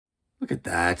Look at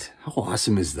that. How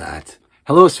awesome is that?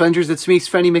 Hello, Avengers. It's me,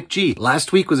 Svenny McG.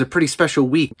 Last week was a pretty special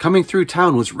week. Coming through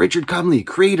town was Richard Cumley,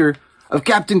 creator of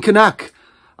Captain Canuck.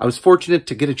 I was fortunate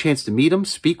to get a chance to meet him,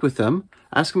 speak with him,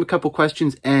 ask him a couple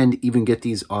questions, and even get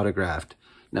these autographed.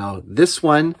 Now, this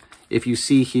one, if you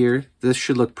see here, this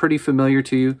should look pretty familiar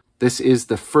to you. This is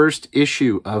the first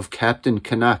issue of Captain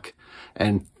Canuck.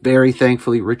 And very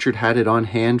thankfully, Richard had it on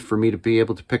hand for me to be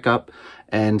able to pick up,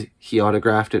 and he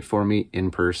autographed it for me in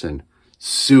person.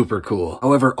 Super cool.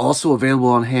 However, also available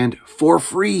on hand for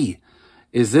free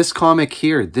is this comic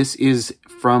here. This is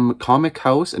from Comic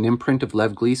House, an imprint of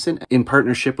Lev Gleason, in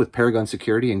partnership with Paragon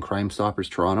Security and Crime Stoppers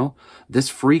Toronto. This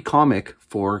free comic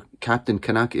for Captain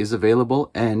Canuck is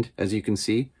available, and as you can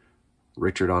see,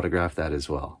 Richard autographed that as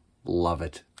well. Love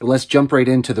it. Let's jump right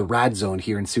into the Rad Zone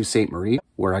here in Sault Ste. Marie,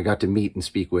 where I got to meet and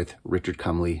speak with Richard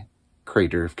Cumley,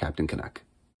 creator of Captain Canuck.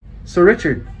 So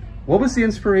Richard, what was the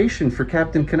inspiration for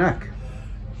Captain Canuck?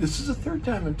 This is the third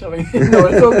time I'm telling you. No,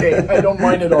 it's okay. I don't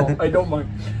mind at all. I don't mind.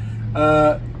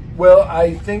 Well,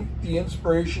 I think the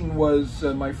inspiration was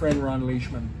my friend Ron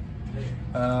Leishman.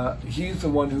 He's the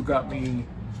one who got me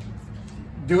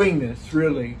doing this,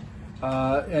 really.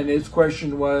 And his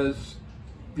question was,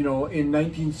 you know, in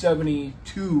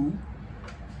 1972,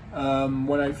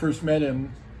 when I first met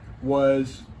him,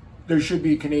 was there should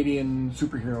be a Canadian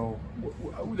superhero.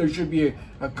 There should be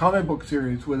a comic book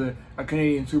series with a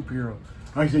Canadian superhero.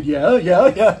 I said, yeah,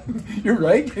 you're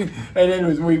right. And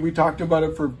anyways, we talked about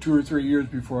it for 2 or 3 years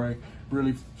before I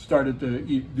really started to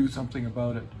do something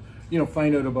about it. You know,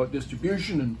 find out about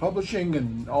distribution and publishing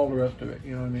and all the rest of it,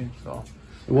 you know what I mean? So,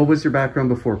 what was your background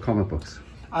before comic books?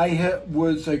 I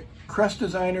was a crest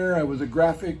designer. I was a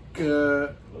graphic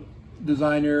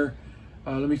designer.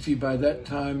 Let me see, by that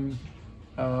time,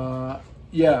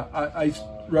 yeah, I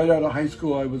right out of high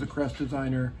school, I was a crest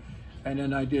designer. And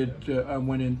then I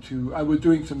was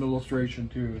doing some illustration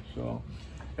too, so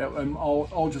I'm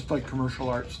all just like commercial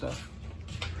art stuff.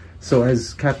 So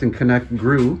as Captain Canuck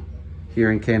grew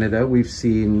here in Canada, we've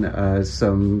seen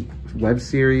some web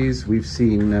series, we've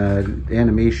seen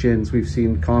animations, we've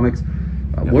seen comics.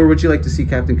 Where would you like to see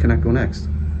Captain Canuck go next?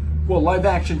 Well, live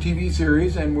action TV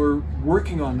series, and we're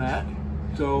working on that.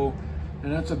 So,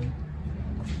 and it's a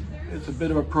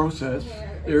bit of a process.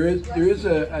 There is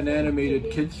an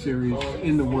animated kids series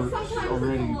in the works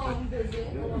already, but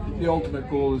the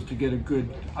ultimate goal is to get a good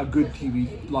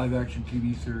live action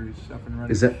TV series up and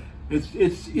running. Is that?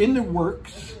 It's in the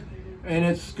works, and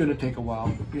it's going to take a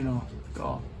while, you know.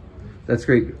 So. That's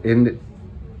great. And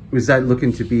was that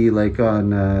looking to be like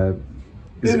on?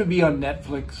 It would be on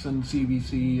Netflix and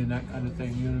CBC and that kind of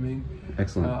thing. You know what I mean?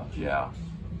 Excellent. Yeah.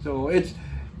 So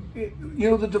you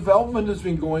know, the development has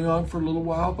been going on for a little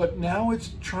while, but now it's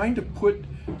trying to put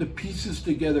the pieces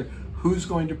together. Who's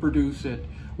going to produce it?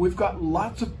 We've got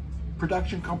lots of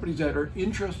production companies that are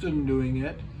interested in doing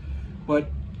it,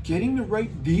 but getting the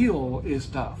right deal is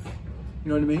tough. You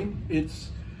know what I mean?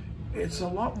 It's a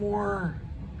lot more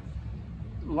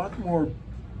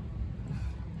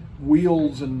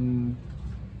wheels and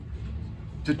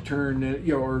to turn it,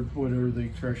 you know, or whatever the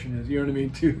expression is. You know what I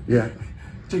mean?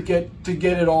 To get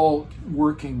it all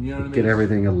working, you know what I mean? Get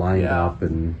everything aligned up,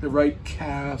 and the right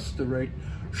cast, the right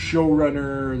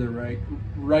showrunner, the right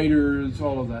writers,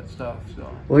 all of that stuff. So,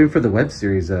 well, even for the web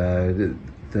series, the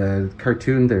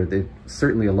cartoon there's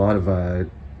certainly a lot of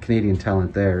Canadian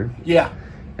talent there. Yeah.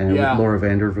 And with Laura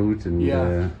Vandervoot and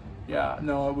yeah,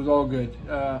 no, it was all good.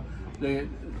 You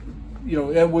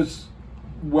know, it was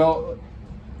well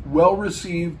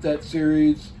received, that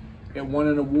series. It won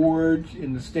an award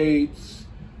in the States.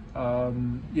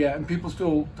 Yeah, and people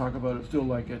still talk about it, still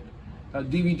like it.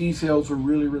 DVD sales were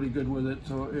really good with it,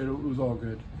 so it was all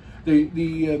good.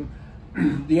 The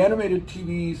animated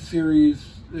TV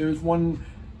series, there's one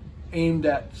aimed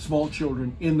at small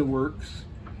children in the works,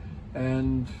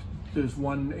 and there's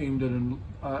one aimed at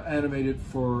animated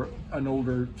for an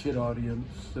older kid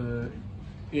audience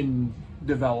in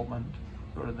development,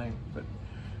 sort of thing. But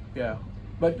yeah,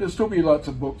 but there'll still be lots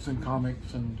of books and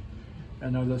comics and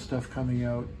other stuff coming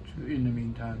out in the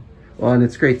meantime. Well, and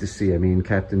it's great to see. I mean,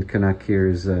 Captain Canuck here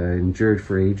is endured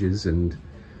for ages, and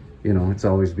you know, it's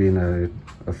always been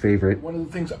a favorite. One of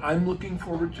the things I'm looking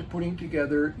forward to putting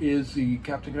together is the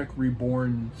Captain Canuck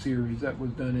Reborn series that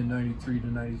was done in '93 to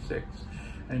 '96,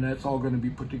 and that's all going to be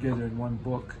put together in one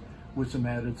book with some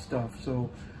added stuff. So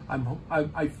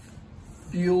I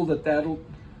feel that'll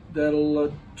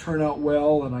turn out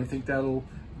well, and I think that'll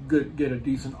get a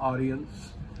decent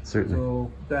audience. Certainly.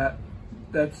 So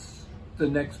that's the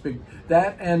next big,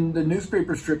 that and the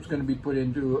newspaper strip's going to be put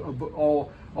into all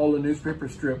the newspaper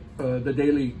strip, the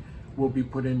daily will be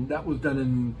put in. That was done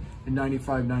in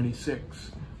 95,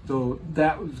 96. So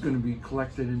that was going to be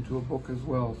collected into a book as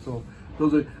well. So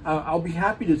those are, I'll be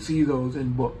happy to see those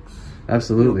in books.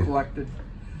 Absolutely. Collected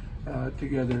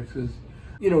together,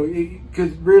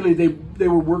 because really they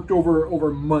were worked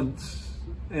over months,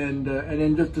 and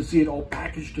then just to see it all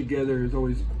packaged together is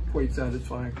always quite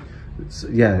satisfying.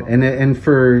 Yeah, and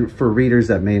for readers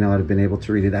that may not have been able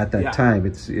to read it at that time,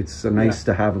 it's nice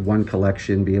to have one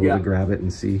collection, be able to grab it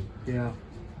and see. Yeah,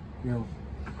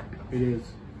 it is,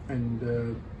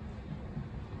 and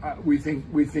we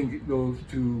think those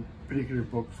two particular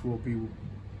books will be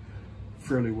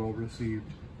fairly well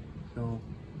received. So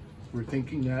we're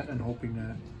thinking that and hoping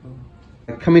that.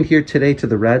 So. Coming here today to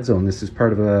the Rad Zone, this is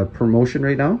part of a promotion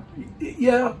right now?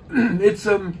 Yeah, it's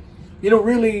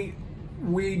really,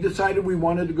 we decided we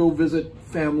wanted to go visit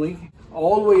family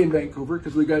all the way in Vancouver,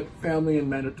 because we got family in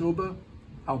Manitoba,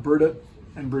 Alberta,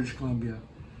 and British Columbia,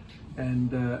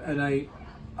 and I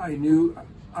knew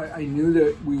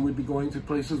that we would be going to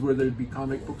places where there'd be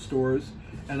comic book stores,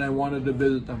 and I wanted to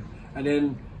visit them,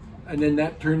 and then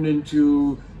that turned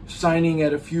into signing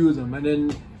at a few of them, and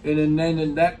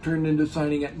then that turned into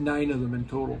signing at 9 of them in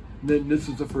total. And then this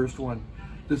is the first one.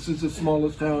 This is the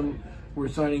smallest town we're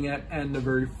signing at, and the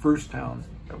very first town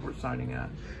that we're signing at.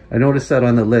 I noticed that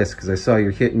on the list because I saw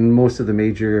you're hitting most of the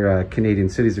major Canadian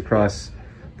cities across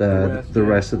the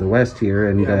rest of the West here,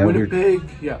 and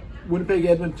Winnipeg,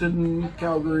 Edmonton,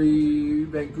 Calgary,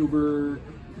 Vancouver,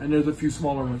 and there's a few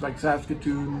smaller ones like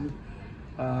Saskatoon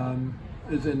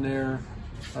is in there,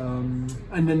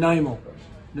 and Nanaimo.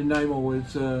 Nanaimo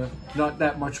is not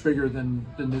that much bigger than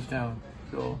this town.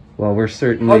 So. Well, we're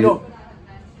certainly. Oh no,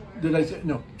 did I say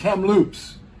no?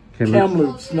 Kamloops.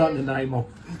 Kamloops, not Nanaimo.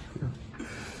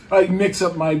 I mix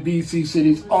up my BC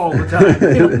cities all the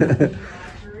time.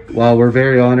 Well, we're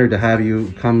very honored to have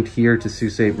you come here to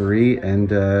Sault Ste. Marie, and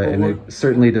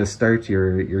certainly to start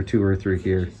your tour through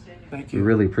here. Thank you. We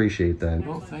really appreciate that.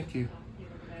 Well, thank you.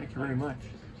 Thank you very much.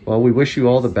 Well, we wish you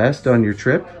all the best on your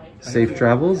trip. Safe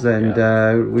travels,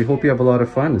 and we hope you have a lot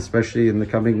of fun, especially in the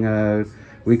coming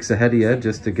weeks ahead of you,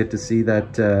 just to get to see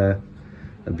that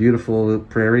beautiful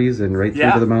prairies and right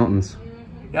through to the mountains.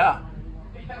 Yeah.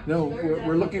 No,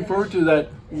 we're looking forward to that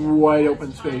wide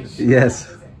open space.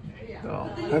 Yes. So,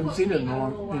 I haven't seen it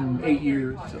in 8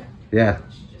 years, so yeah,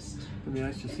 it'd be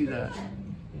nice to see that,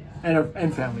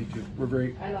 and family too. We're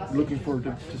very looking forward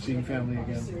to seeing family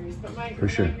again. For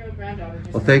sure.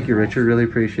 Well, thank you, Richard. Really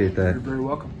appreciate that. You're very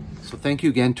welcome. So thank you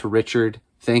again to Richard.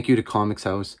 Thank you to Comics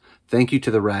House. Thank you to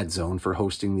the Rad Zone for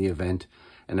hosting the event.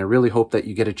 And I really hope that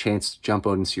you get a chance to jump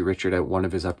out and see Richard at one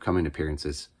of his upcoming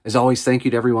appearances. As always, thank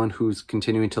you to everyone who's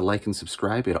continuing to like and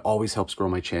subscribe. It always helps grow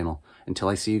my channel. Until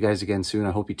I see you guys again soon,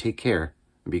 I hope you take care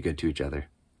and be good to each other.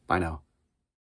 Bye now.